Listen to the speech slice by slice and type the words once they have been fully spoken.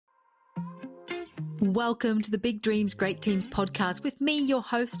Welcome to the Big Dreams, Great Teams podcast with me, your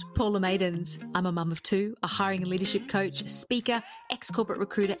host, Paula Maidens. I'm a mum of two, a hiring and leadership coach, speaker, ex-corporate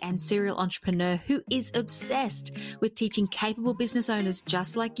recruiter, and serial entrepreneur who is obsessed with teaching capable business owners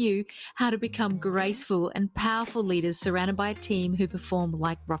just like you how to become graceful and powerful leaders surrounded by a team who perform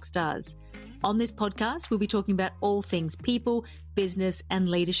like rock stars. On this podcast, we'll be talking about all things people, business, and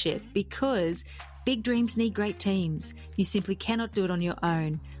leadership because big dreams need great teams. You simply cannot do it on your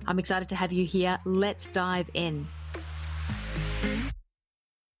own. I'm excited to have you here. Let's dive in.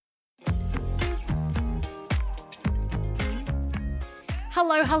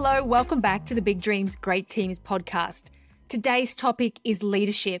 Hello. Welcome back to the Big Dreams, Great Teams podcast. Today's topic is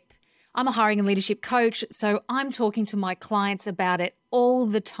leadership. I'm a hiring and leadership coach, so I'm talking to my clients about it all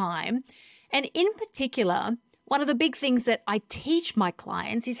the time. And in particular, one of the big things that I teach my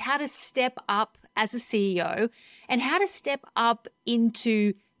clients is how to step up as a CEO and how to step up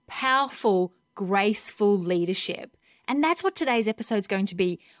into powerful, graceful leadership. And that's what today's episode is going to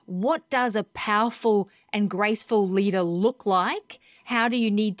be. What does a powerful and graceful leader look like? How do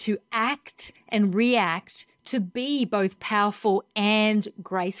you need to act and react to be both powerful and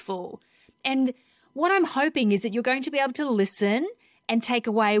graceful? And what I'm hoping is that you're going to be able to listen and take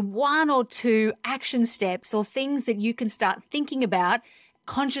away one or two action steps or things that you can start thinking about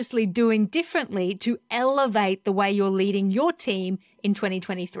consciously doing differently to elevate the way you're leading your team in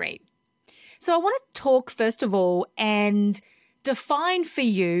 2023. So I want to talk first of all and define for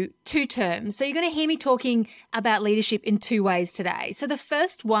you two terms. So you're going to hear me talking about leadership in two ways today. So the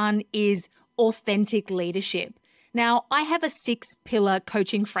first one is authentic leadership. Now, I have a 6-pillar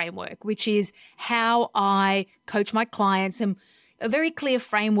coaching framework, which is how I coach my clients, and a very clear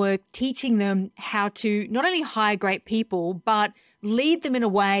framework teaching them how to not only hire great people, but lead them in a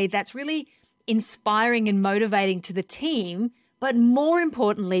way that's really inspiring and motivating to the team, but more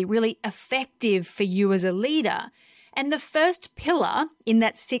importantly, really effective for you as a leader. And the first pillar in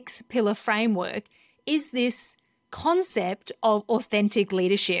that 6-pillar framework is this concept of authentic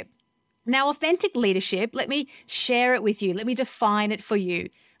leadership. Now, authentic leadership, let me share it with you. Let me define it for you.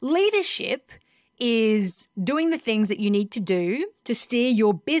 Leadership is doing the things that you need to do to steer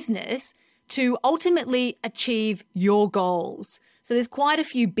your business to ultimately achieve your goals. So there's quite a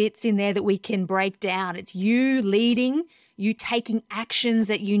few bits in there that we can break down. It's you leading, you taking actions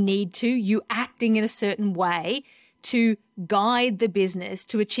that you need to, you acting in a certain way to guide the business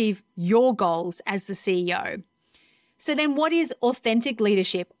to achieve your goals as the CEO. So then what is authentic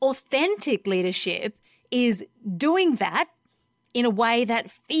leadership? Authentic leadership is doing that in a way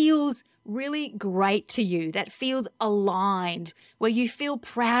that feels really great to you, that feels aligned, where you feel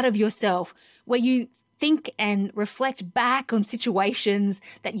proud of yourself, where you think and reflect back on situations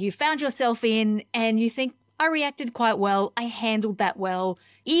that you found yourself in and you think, I reacted quite well, I handled that well,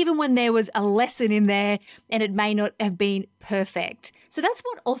 even when there was a lesson in there and it may not have been perfect. So that's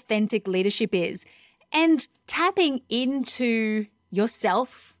what authentic leadership is. And tapping into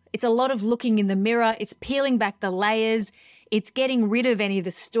yourself, it's a lot of looking in the mirror, it's peeling back the layers, it's getting rid of any of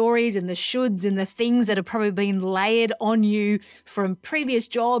the stories and the shoulds and the things that have probably been layered on you from previous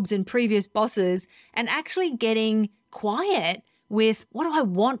jobs and previous bosses, and actually getting quiet with what do I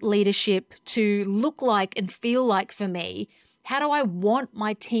want leadership to look like and feel like for me? How do I want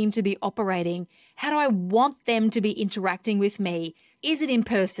my team to be operating? How do I want them to be interacting with me? Is it in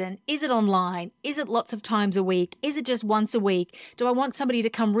person? Is it online? Is it lots of times a week? Is it just once a week? Do I want somebody to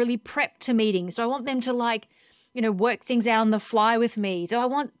come really prepped to meetings? Do I want them to work things out on the fly with me? Do I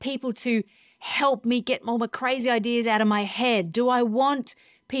want people to help me get all my crazy ideas out of my head? Do I want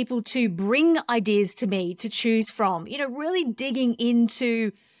people to bring ideas to me to choose from? Really digging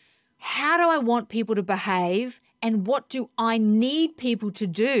into how do I want people to behave and what do I need people to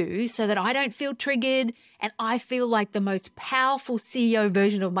do so that I don't feel triggered and I feel like the most powerful CEO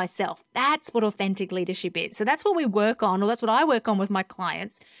version of myself. That's what authentic leadership is. So that's what we work on, or that's what I work on with my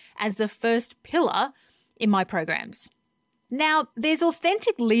clients as the first pillar in my programs. Now, there's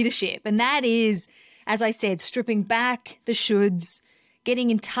authentic leadership, and that is, as I said, stripping back the shoulds, getting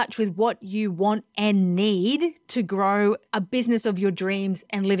in touch with what you want and need to grow a business of your dreams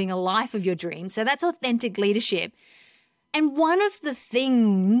and living a life of your dreams. So that's authentic leadership. And one of the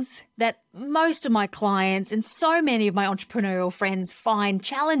things that most of my clients and so many of my entrepreneurial friends find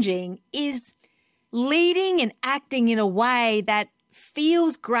challenging is leading and acting in a way that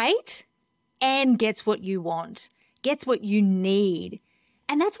feels great and gets what you want, gets what you need.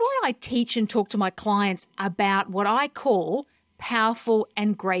 And that's why I teach and talk to my clients about what I call powerful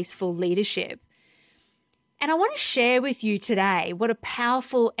and graceful leadership. And I want to share with you today what a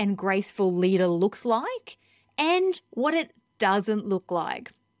powerful and graceful leader looks like and what it doesn't look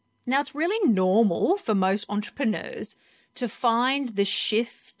like. Now, it's really normal for most entrepreneurs to find the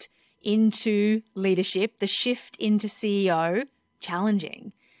shift into leadership, the shift into CEO,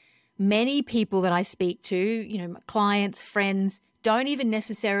 challenging. Many people that I speak to, my clients, friends, don't even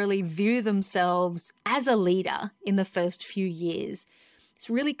necessarily view themselves as a leader in the first few years. It's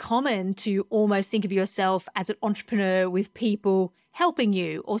really common to almost think of yourself as an entrepreneur with people helping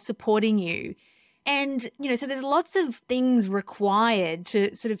you or supporting you. And, so there's lots of things required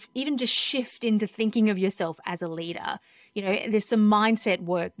to sort of even just shift into thinking of yourself as a leader. There's some mindset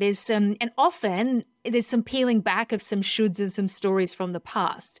work. And often there's some peeling back of some shoulds and some stories from the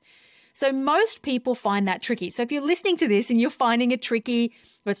past. So most people find that tricky. So if you're listening to this and you're finding it tricky,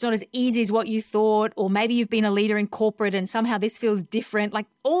 or it's not as easy as what you thought, or maybe you've been a leader in corporate and somehow this feels different, like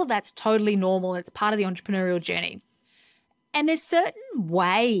all of that's totally normal. It's part of the entrepreneurial journey. And there's certain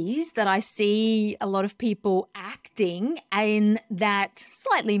ways that I see a lot of people acting in that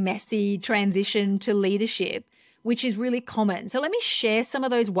slightly messy transition to leadership, which is really common. So let me share some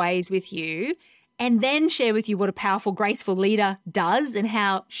of those ways with you and then share with you what a powerful, graceful leader does and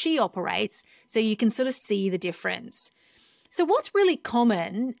how she operates so you can sort of see the difference. So what's really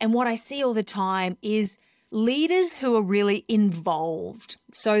common and what I see all the time is leaders who are really involved.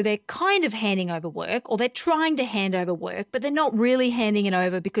 So they're kind of handing over work or they're trying to hand over work, but they're not really handing it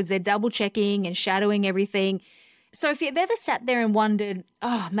over because they're double checking and shadowing everything. So if you've ever sat there and wondered,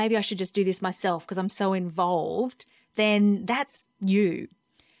 maybe I should just do this myself because I'm so involved, then that's you.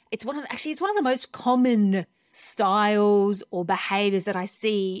 It's one of the most common styles or behaviors that I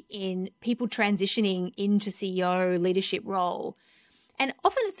see in people transitioning into CEO leadership role. And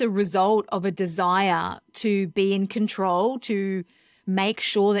often it's a result of a desire to be in control, to make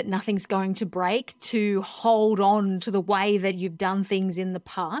sure that nothing's going to break, to hold on to the way that you've done things in the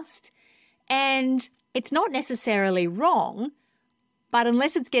past. And it's not necessarily wrong, but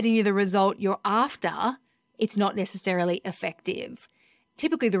unless it's getting you the result you're after, it's not necessarily effective.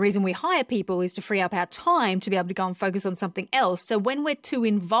 Typically, the reason we hire people is to free up our time to be able to go and focus on something else. So when we're too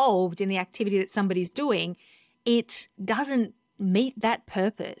involved in the activity that somebody's doing, it doesn't meet that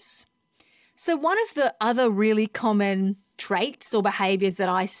purpose. So one of the other really common traits or behaviors that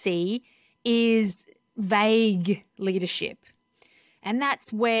I see is vague leadership. And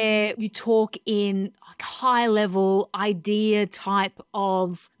that's where you talk in high level idea type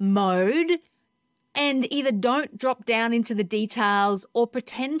of mode and either don't drop down into the details or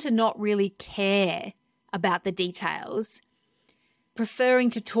pretend to not really care about the details,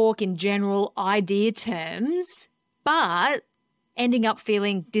 preferring to talk in general idea terms, but ending up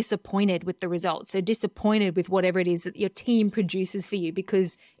feeling disappointed with the results. So disappointed with whatever it is that your team produces for you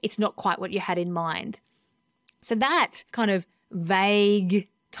because it's not quite what you had in mind. So that kind of vague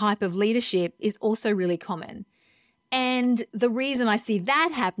type of leadership is also really common. And the reason I see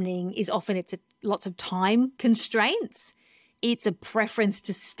that happening is often it's lots of time constraints. It's a preference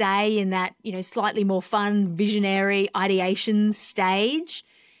to stay in that, slightly more fun, visionary ideation stage.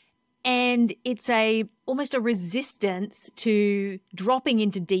 And it's almost a resistance to dropping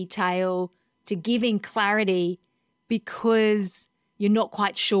into detail, to giving clarity because you're not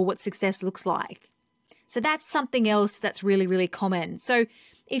quite sure what success looks like. So that's something else that's really, really common. So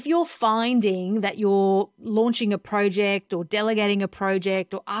if you're finding that you're launching a project or delegating a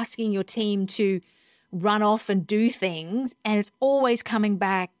project or asking your team to run off and do things and it's always coming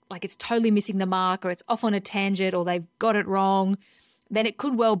back like it's totally missing the mark or it's off on a tangent or they've got it wrong, then it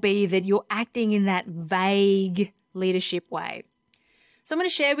could well be that you're acting in that vague leadership way. So I'm going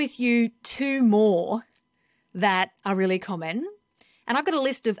to share with you two more that are really common. And I've got a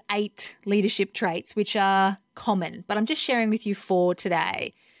list of 8 leadership traits which are common, but I'm just sharing with you 4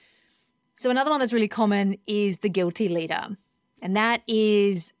 today. So another one that's really common is the guilty leader. And that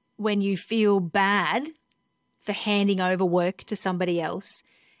is when you feel bad for handing over work to somebody else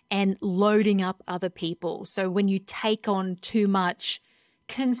and loading up other people. So when you take on too much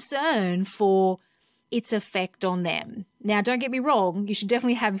concern for its effect on them. Now, don't get me wrong, you should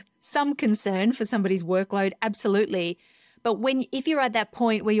definitely have some concern for somebody's workload, absolutely. But if you're at that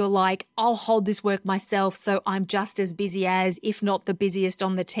point where you're like, I'll hold this work myself so I'm just as busy as, if not the busiest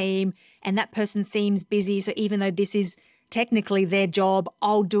on the team, and that person seems busy, so even though this is technically their job,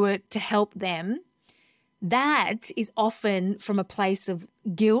 I'll do it to help them. That is often from a place of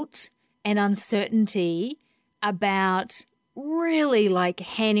guilt and uncertainty about really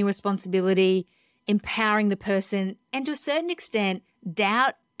handing responsibility, empowering the person, and to a certain extent,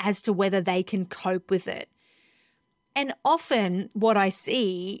 doubt as to whether they can cope with it. And often what I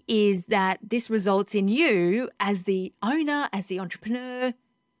see is that this results in you as the owner, as the entrepreneur,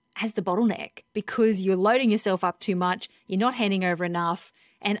 as the bottleneck because you're loading yourself up too much, you're not handing over enough,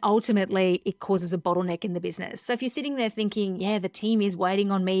 and ultimately it causes a bottleneck in the business. So if you're sitting there thinking, yeah, the team is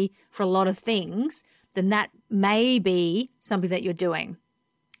waiting on me for a lot of things, then that may be something that you're doing.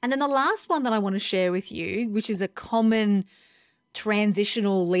 And then the last one that I want to share with you, which is a common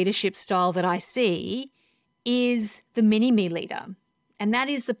transitional leadership style that I see, is the mini-me leader. And that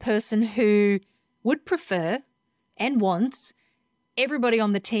is the person who would prefer and wants everybody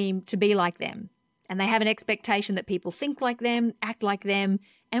on the team to be like them. And they have an expectation that people think like them, act like them,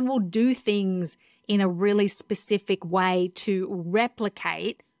 and will do things in a really specific way to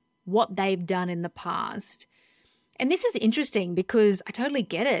replicate what they've done in the past. And this is interesting because I totally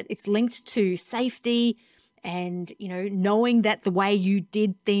get it. It's linked to safety and, knowing that the way you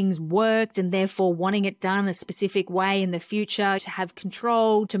did things worked and therefore wanting it done a specific way in the future to have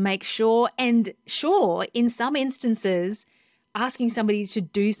control, to make sure. And sure, in some instances, asking somebody to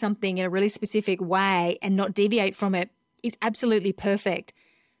do something in a really specific way and not deviate from it is absolutely perfect,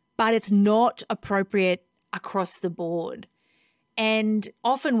 but it's not appropriate across the board. And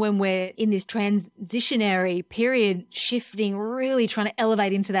often when we're in this transitionary period, shifting, really trying to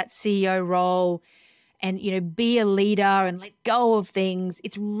elevate into that CEO role and, be a leader and let go of things,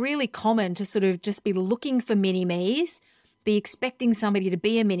 it's really common to sort of just be looking for mini-me's, be expecting somebody to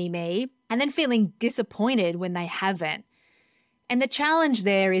be a mini-me, and then feeling disappointed when they haven't. And the challenge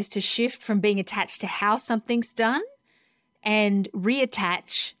there is to shift from being attached to how something's done and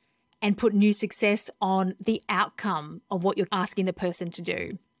reattach and put new success on the outcome of what you're asking the person to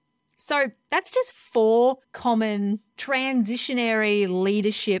do. So that's just 4 common transitionary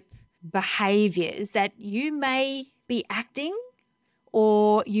leadership behaviors that you may be acting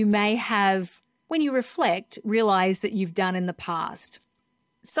or you may have, when you reflect, realize that you've done in the past.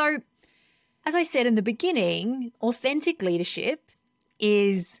 So as I said in the beginning, authentic leadership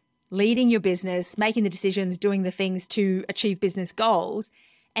is leading your business, making the decisions, doing the things to achieve business goals.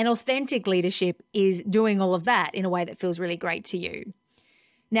 And authentic leadership is doing all of that in a way that feels really great to you.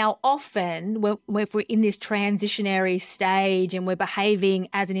 Now, often if we're in this transitionary stage and we're behaving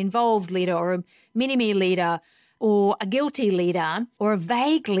as an involved leader or a mini-me leader or a guilty leader or a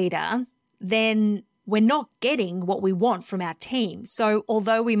vague leader, then we're not getting what we want from our team. So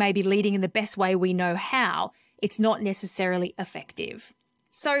although we may be leading in the best way we know how, it's not necessarily effective.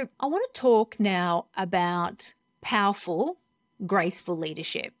 So I want to talk now about powerful, graceful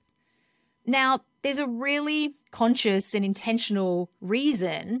leadership. Now, there's a really conscious and intentional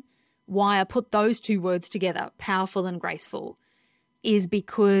reason why I put those 2 words together, powerful and graceful, is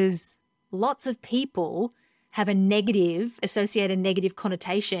because lots of people have associate a negative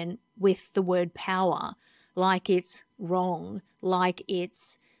connotation with the word power, like it's wrong, like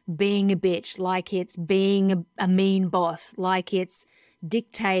it's being a bitch, like it's being a mean boss, like it's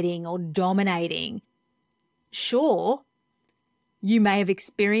dictating or dominating. Sure, you may have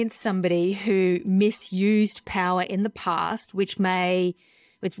experienced somebody who misused power in the past, which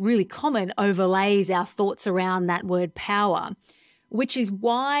it's really common, overlays our thoughts around that word power, which is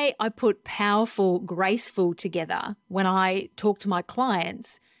why I put powerful, graceful together when I talk to my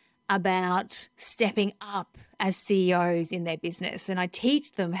clients about stepping up as CEOs in their business. And I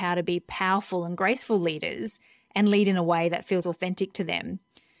teach them how to be powerful and graceful leaders and lead in a way that feels authentic to them.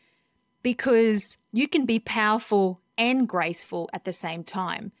 Because you can be powerful and graceful at the same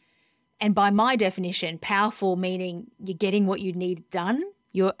time. And by my definition, powerful meaning you're getting what you need done,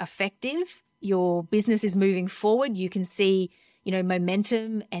 you're effective, your business is moving forward, you can see,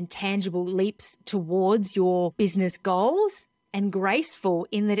 momentum and tangible leaps towards your business goals, and graceful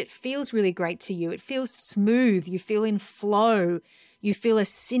in that it feels really great to you. It feels smooth, you feel in flow, you feel a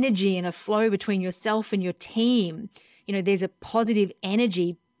synergy and a flow between yourself and your team. There's a positive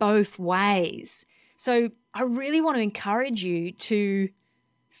energy both ways. So I really want to encourage you to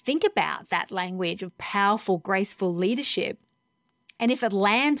think about that language of powerful, graceful leadership. And if it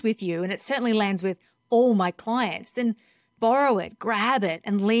lands with you, and it certainly lands with all my clients, then borrow it, grab it,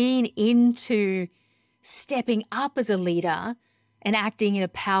 and lean into stepping up as a leader and acting in a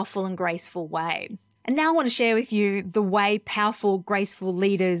powerful and graceful way. And now I want to share with you the way powerful, graceful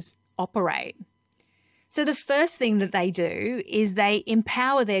leaders operate. So the first thing that they do is they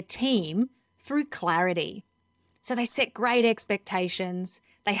empower their team through clarity. So they set great expectations,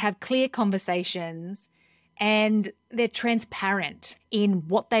 they have clear conversations, and they're transparent in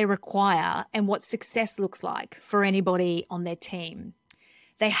what they require and what success looks like for anybody on their team.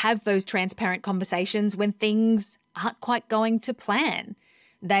 They have those transparent conversations when things aren't quite going to plan.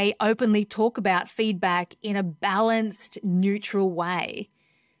 They openly talk about feedback in a balanced, neutral way.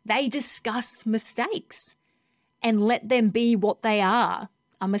 They discuss mistakes and let them be what they are,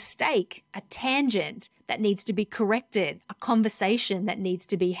 a mistake, a tangent that needs to be corrected, a conversation that needs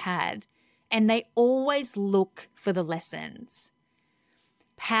to be had. And they always look for the lessons.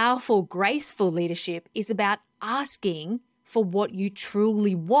 Powerful, graceful leadership is about asking for what you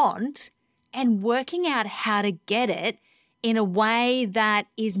truly want and working out how to get it in a way that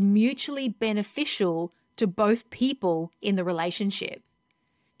is mutually beneficial to both people in the relationship.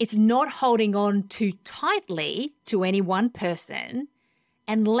 It's not holding on too tightly to any one person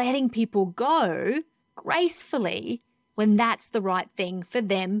and letting people go gracefully when that's the right thing for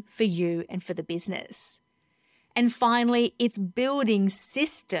them, for you, and for the business. And finally, it's building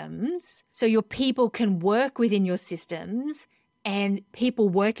systems so your people can work within your systems, and people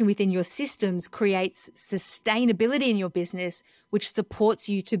working within your systems creates sustainability in your business, which supports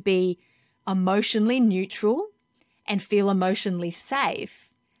you to be emotionally neutral and feel emotionally safe,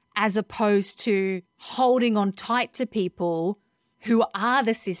 as opposed to holding on tight to people who are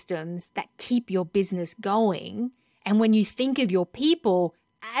the systems that keep your business going. And when you think of your people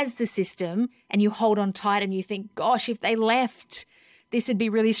as the system and you hold on tight and you think, gosh, if they left, this would be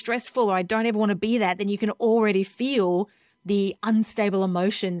really stressful, or I don't ever want to be that, then you can already feel the unstable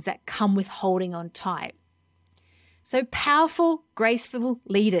emotions that come with holding on tight. So powerful, graceful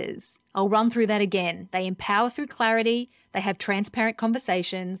leaders, I'll run through that again. They empower through clarity. They have transparent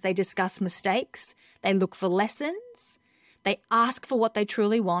conversations. They discuss mistakes. They look for lessons. They ask for what they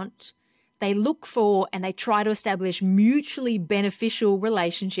truly want. They look for and they try to establish mutually beneficial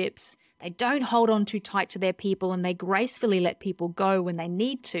relationships. They don't hold on too tight to their people, and they gracefully let people go when they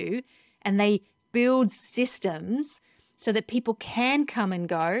need to. And they build systems so that people can come and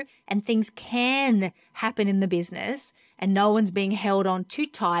go and things can happen in the business, and no one's being held on too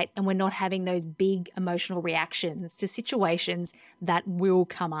tight, and we're not having those big emotional reactions to situations that will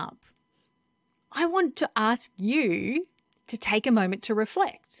come up. I want to ask you to take a moment to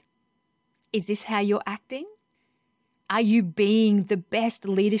reflect. Is this how you're acting? Are you being the best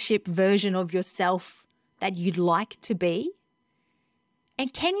leadership version of yourself that you'd like to be?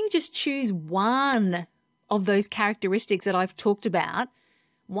 And can you just choose one of those characteristics that I've talked about,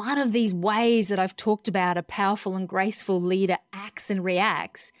 one of these ways that I've talked about a powerful and graceful leader acts and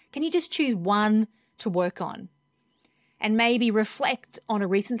reacts? Can you just choose one to work on? And maybe reflect on a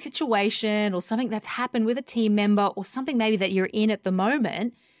recent situation or something that's happened with a team member or something maybe that you're in at the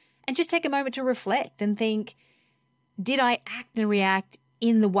moment, and just take a moment to reflect and think, did I act and react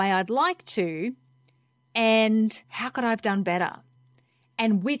in the way I'd like to? And how could I have done better?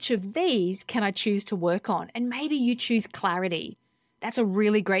 And which of these can I choose to work on? And maybe you choose clarity. That's a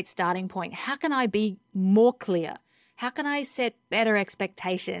really great starting point. How can I be more clear? How can I set better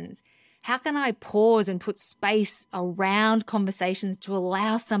expectations? How can I pause and put space around conversations to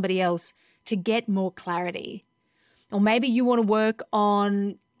allow somebody else to get more clarity? Or maybe you want to work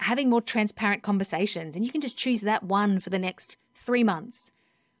on having more transparent conversations, and you can just choose that one for the next 3 months.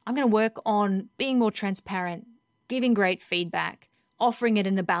 I'm going to work on being more transparent, giving great feedback, offering it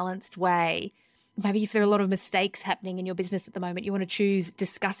in a balanced way. Maybe if there are a lot of mistakes happening in your business at the moment, you want to choose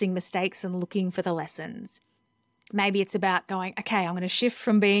discussing mistakes and looking for the lessons. Maybe it's about going, okay, I'm going to shift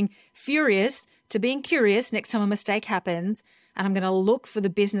from being furious to being curious next time a mistake happens, and I'm going to look for the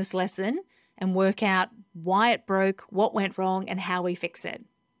business lesson and work out why it broke, what went wrong, and how we fix it.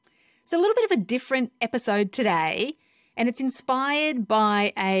 So a little bit of a different episode today, and it's inspired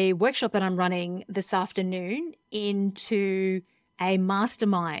by a workshop that I'm running this afternoon into a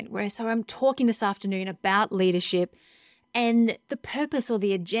mastermind, so I'm talking this afternoon about leadership, and the purpose or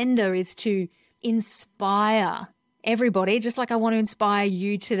the agenda is to inspire everybody, just like I want to inspire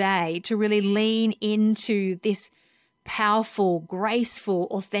you today, to really lean into this powerful, graceful,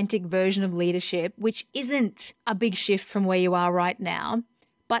 authentic version of leadership, which isn't a big shift from where you are right now,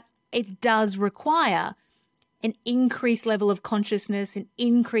 but it does require an increased level of consciousness, an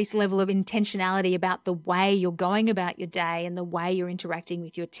increased level of intentionality about the way you're going about your day and the way you're interacting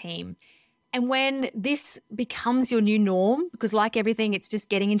with your team. And when this becomes your new norm, because like everything, it's just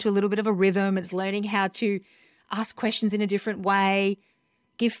getting into a little bit of a rhythm, it's learning how to ask questions in a different way,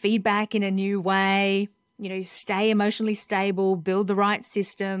 give feedback in a new way, stay emotionally stable, build the right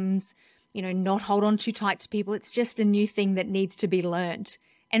systems, not hold on too tight to people. It's just a new thing that needs to be learned.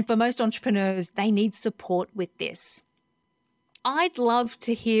 And for most entrepreneurs, they need support with this. I'd love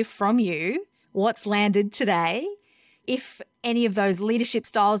to hear from you what's landed today. If any of those leadership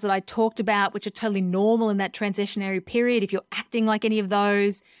styles that I talked about, which are totally normal in that transitionary period, if you're acting like any of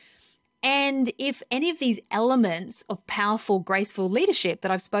those, and if any of these elements of powerful, graceful leadership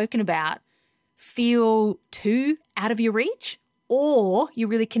that I've spoken about feel too out of your reach, or you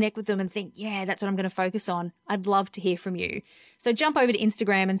really connect with them and think, yeah, that's what I'm going to focus on, I'd love to hear from you. So jump over to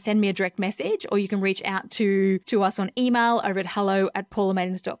Instagram and send me a direct message, or you can reach out to us on email over at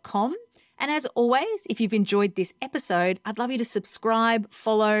hello@paulamadens.com. And as always, if you've enjoyed this episode, I'd love you to subscribe,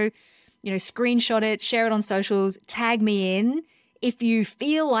 follow, screenshot it, share it on socials, tag me in. If you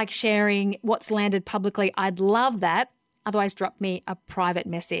feel like sharing what's landed publicly, I'd love that. Otherwise, drop me a private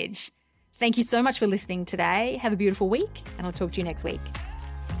message. Thank you so much for listening today. Have a beautiful week, and I'll talk to you next week.